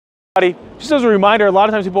Just as a reminder, a lot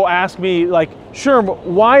of times people ask me, like, Sherm,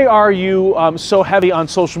 why are you so heavy on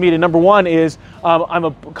social media? Number one is I'm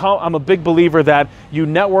a big believer that you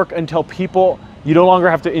network until you no longer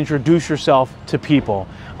have to introduce yourself to people.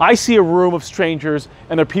 I see a room of strangers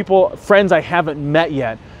and they're friends I haven't met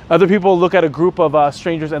yet. Other people look at a group of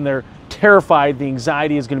strangers and they're terrified. The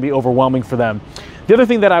anxiety is going to be overwhelming for them. The other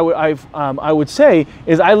thing that I would say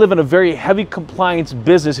is I live in a very heavy compliance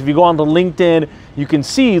business. If you go onto LinkedIn, you can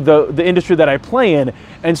see the industry that I play in.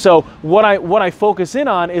 And so what I focus in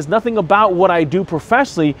on is nothing about what I do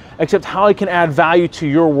professionally, except how I can add value to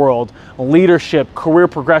your world. Leadership, career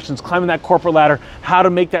progressions, climbing that corporate ladder, how to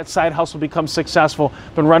make that side hustle become successful.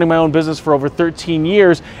 I've been running my own business for over 13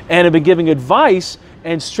 years and have been giving advice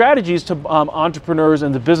and strategies to entrepreneurs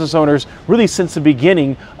and the business owners really since the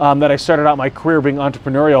beginning that I started out my career being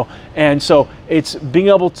entrepreneurial. And so it's being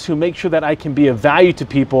able to make sure that I can be of value to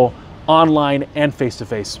people online and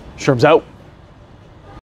face-to-face. Sherm's out.